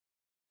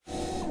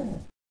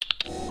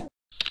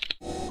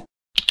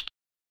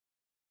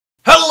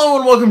Hello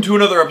and welcome to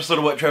another episode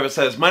of What Travis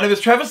Says. My name is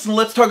Travis and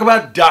let's talk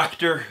about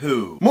Doctor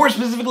Who. More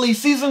specifically,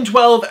 Season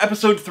 12,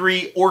 Episode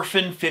 3,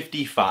 Orphan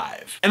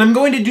 55. And I'm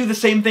going to do the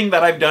same thing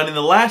that I've done in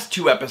the last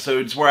two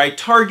episodes where I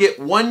target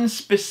one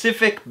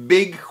specific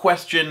big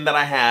question that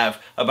I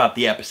have about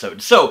the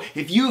episode. So,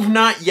 if you've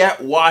not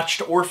yet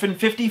watched Orphan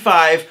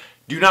 55,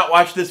 do not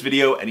watch this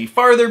video any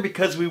farther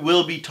because we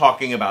will be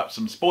talking about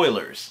some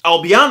spoilers.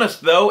 I'll be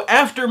honest though,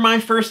 after my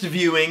first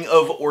viewing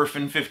of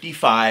Orphan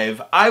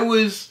 55, I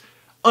was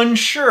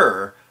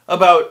unsure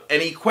about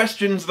any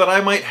questions that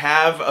I might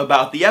have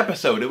about the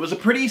episode. It was a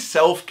pretty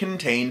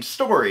self-contained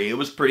story. It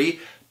was pretty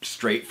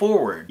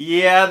straightforward.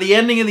 Yeah, the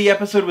ending of the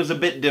episode was a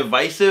bit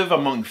divisive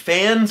among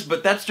fans,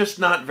 but that's just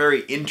not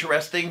very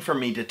interesting for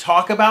me to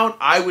talk about.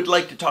 I would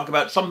like to talk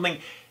about something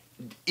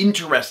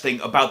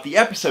interesting about the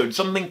episode,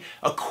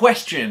 a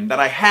question that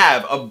I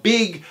have, a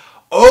big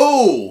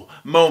oh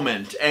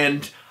moment,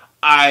 and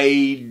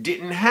I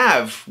didn't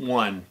have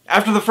one.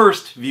 After the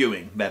first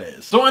viewing, that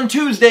is. So on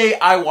Tuesday,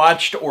 I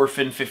watched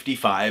Orphan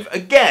 55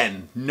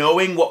 again,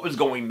 knowing what was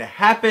going to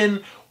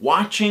happen,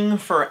 watching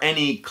for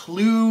any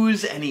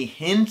clues, any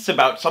hints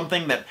about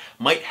something that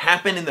might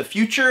happen in the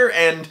future,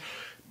 and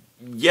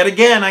yet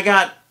again, I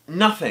got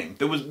nothing.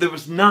 There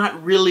was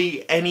not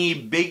really any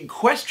big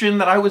question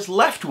that I was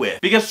left with.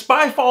 Because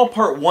Spyfall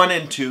Part 1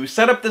 and 2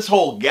 set up this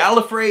whole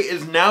Gallifrey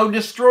is now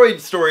destroyed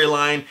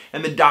storyline,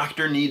 and the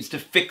Doctor needs to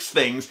fix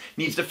things,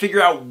 needs to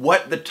figure out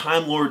what the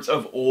Time Lords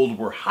of old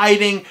were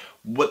hiding,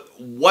 what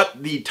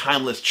the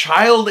Timeless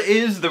Child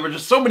is. There were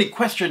just so many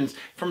questions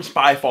from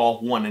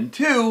Spyfall 1 and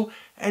 2,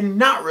 and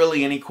not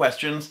really any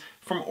questions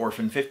from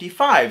Orphan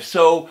 55.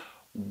 So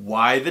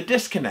why the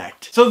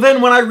disconnect? So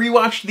then when I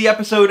rewatched the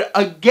episode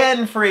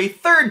again for a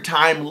third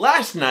time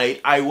last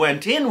night, I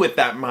went in with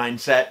that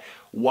mindset.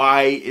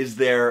 Why is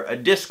there a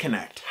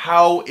disconnect?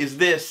 How is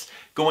this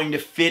going to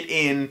fit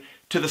in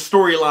to the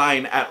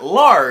storyline at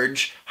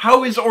large?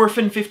 How is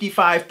Orphan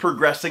 55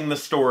 progressing the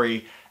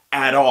story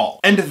at all?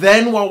 And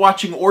then while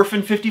watching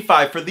Orphan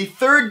 55 for the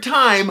third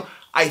time,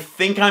 I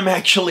think I'm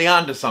actually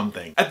onto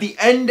something. At the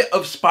end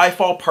of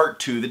Spyfall Part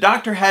 2, the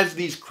Doctor has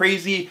these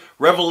crazy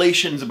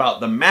revelations about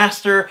the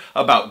Master,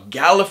 about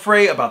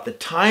Gallifrey, about the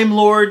Time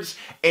Lords,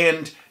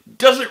 and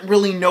doesn't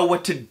really know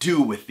what to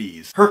do with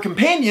these. Her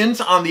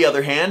companions, on the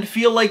other hand,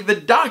 feel like the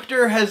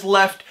Doctor has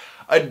left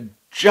a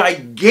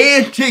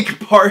gigantic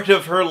part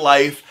of her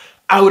life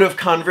out of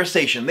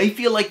conversation. They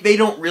feel like they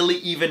don't really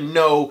even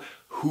know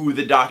who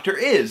the Doctor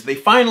is. They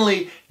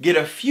finally get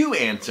a few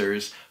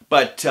answers,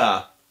 but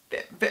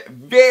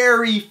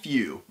very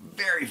few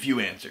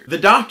answers. The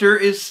Doctor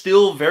is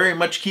still very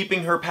much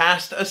keeping her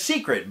past a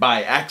secret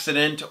by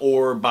accident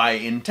or by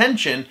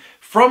intention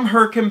from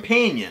her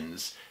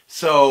companions.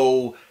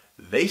 So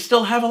they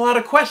still have a lot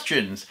of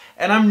questions,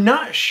 and I'm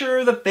not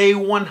sure that they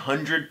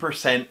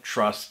 100%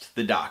 trust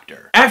the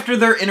Doctor. After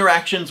their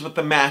interactions with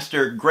the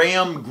Master,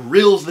 Graham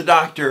grills the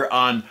Doctor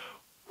on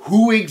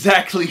who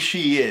exactly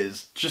she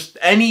is, just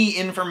any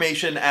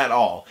information at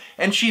all,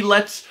 and she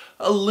lets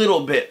a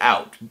little bit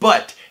out,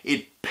 but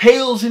it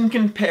pales in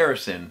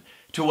comparison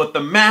to what the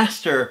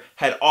Master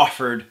had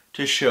offered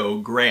to show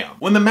Graham.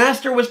 When the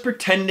Master was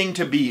pretending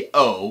to be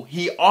O,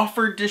 he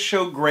offered to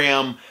show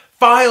Graham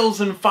files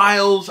and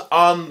files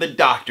on the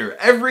Doctor,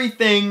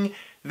 everything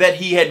that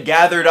he had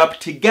gathered up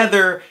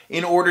together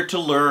in order to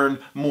learn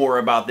more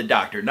about the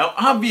Doctor. Now,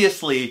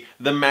 obviously,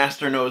 the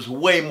Master knows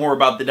way more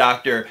about the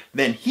Doctor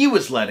than he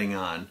was letting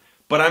on,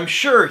 but I'm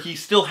sure he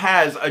still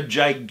has a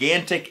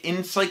gigantic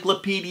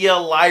encyclopedia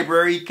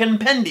library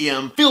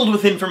compendium filled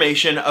with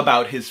information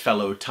about his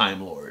fellow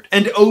Time Lord.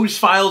 And O's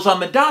files on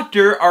the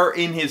Doctor are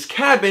in his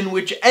cabin,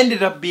 which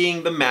ended up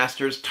being the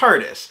Master's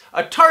TARDIS.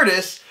 A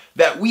TARDIS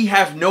that we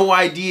have no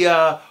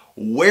idea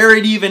where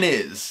it even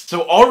is.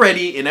 So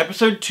already in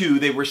episode 2,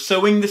 they were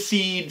sowing the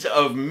seeds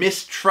of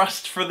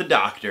mistrust for the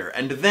Doctor,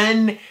 and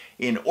then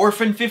in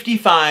Orphan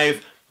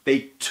 55,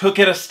 they took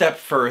it a step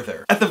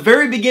further. At the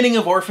very beginning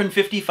of Orphan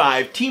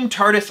 55, Team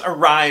TARDIS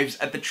arrives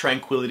at the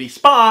Tranquility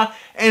Spa,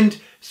 and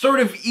sort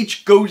of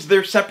each goes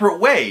their separate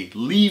way,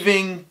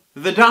 leaving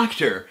the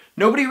Doctor.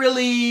 Nobody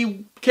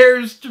really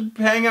cares to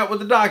hang out with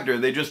the Doctor.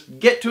 They just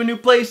get to a new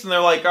place and they're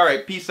like,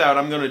 alright, peace out,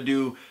 I'm gonna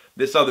do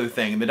this other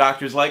thing. And the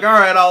Doctor's like,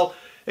 alright, I'll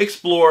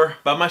explore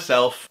by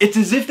myself. It's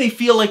as if they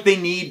feel like they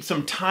need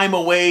some time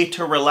away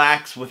to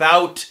relax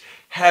without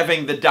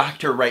having the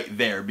Doctor right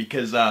there,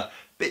 because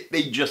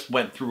they just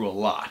went through a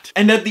lot.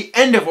 And at the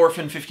end of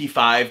Orphan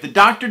 55, the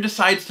Doctor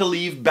decides to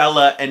leave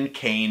Bella and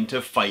Kane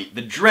to fight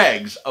the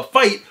Dregs, a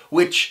fight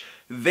which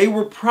they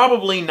were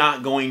probably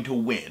not going to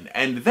win,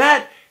 and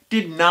that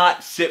did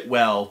not sit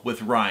well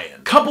with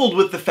Ryan. Coupled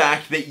with the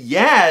fact that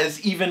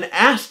Yaz even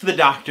asked the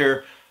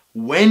Doctor,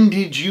 when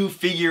did you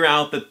figure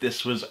out that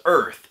this was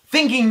Earth?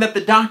 Thinking that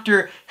the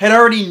Doctor had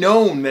already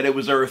known that it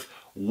was Earth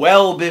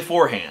well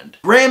beforehand.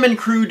 Graham and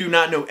crew do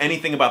not know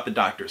anything about the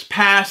Doctor's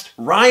past.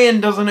 Ryan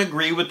doesn't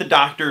agree with the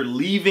Doctor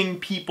leaving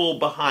people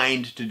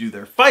behind to do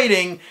their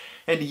fighting.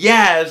 and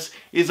Yaz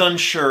is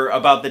unsure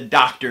about the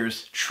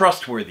Doctor's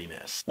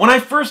trustworthiness. When I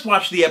first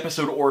watched the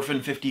episode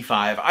Orphan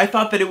 55, I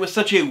thought that it was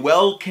such a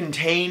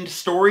well-contained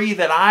story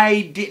that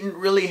I didn't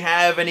really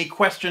have any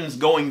questions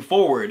going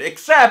forward,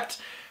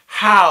 except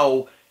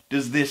how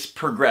does this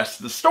progress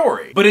the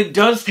story? But it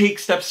does take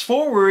steps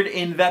forward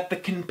in that the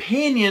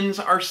companions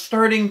are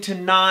starting to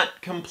not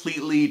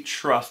completely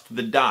trust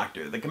the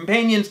Doctor. The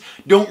companions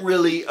don't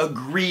really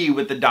agree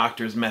with the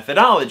Doctor's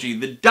methodology.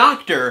 The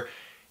Doctor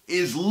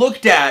is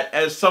looked at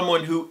as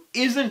someone who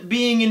isn't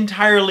being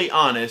entirely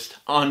honest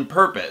on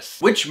purpose,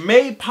 which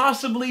may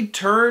possibly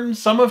turn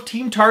some of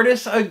Team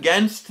TARDIS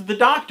against the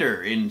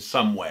Doctor in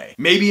some way.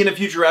 Maybe in a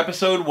future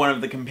episode, one of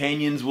the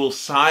companions will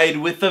side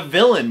with the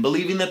villain,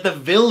 believing that the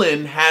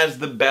villain has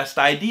the best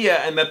idea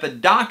and that the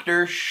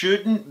Doctor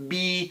shouldn't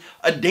be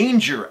a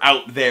danger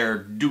out there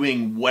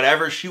doing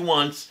whatever she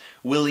wants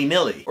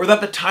willy-nilly. Or that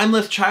the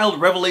Timeless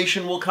Child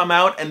revelation will come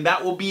out and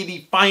that will be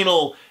the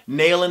final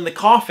nail in the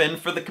coffin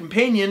for the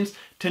companions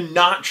to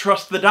not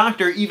trust the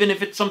Doctor, even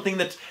if it's something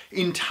that's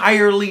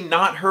entirely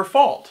not her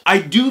fault. I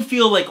do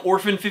feel like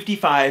Orphan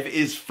 55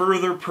 is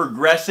further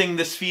progressing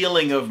this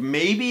feeling of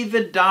maybe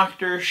the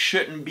Doctor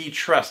shouldn't be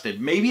trusted.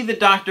 Maybe the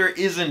Doctor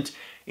isn't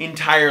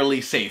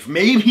entirely safe.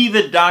 Maybe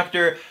the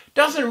Doctor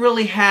doesn't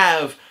really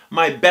have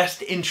my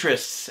best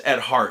interests at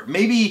heart.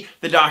 Maybe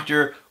the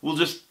Doctor will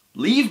just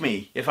leave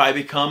me if I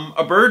become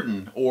a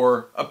burden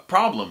or a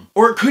problem.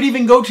 Or it could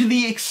even go to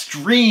the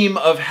extreme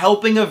of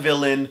helping a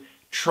villain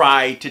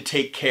try to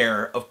take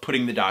care of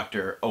putting the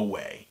Doctor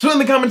away. So in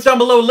the comments down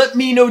below, let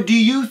me know, do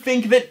you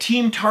think that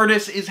Team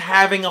TARDIS is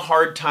having a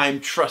hard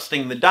time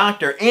trusting the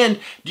Doctor? And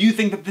do you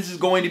think that this is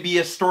going to be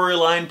a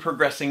storyline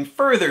progressing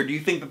further? Do you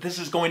think that this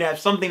is going to have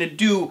something to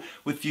do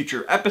with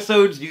future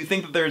episodes? Do you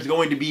think that there's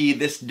going to be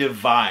this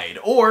divide?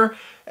 Or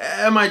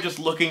am I just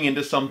looking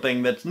into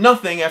something that's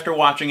nothing after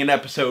watching an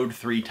episode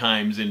 3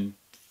 times in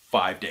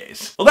 5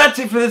 days? Well, that's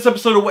it for this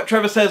episode of What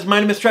Travis Says. My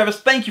name is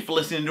Travis. Thank you for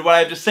listening to what I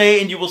have to say,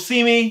 and you will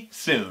see me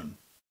soon.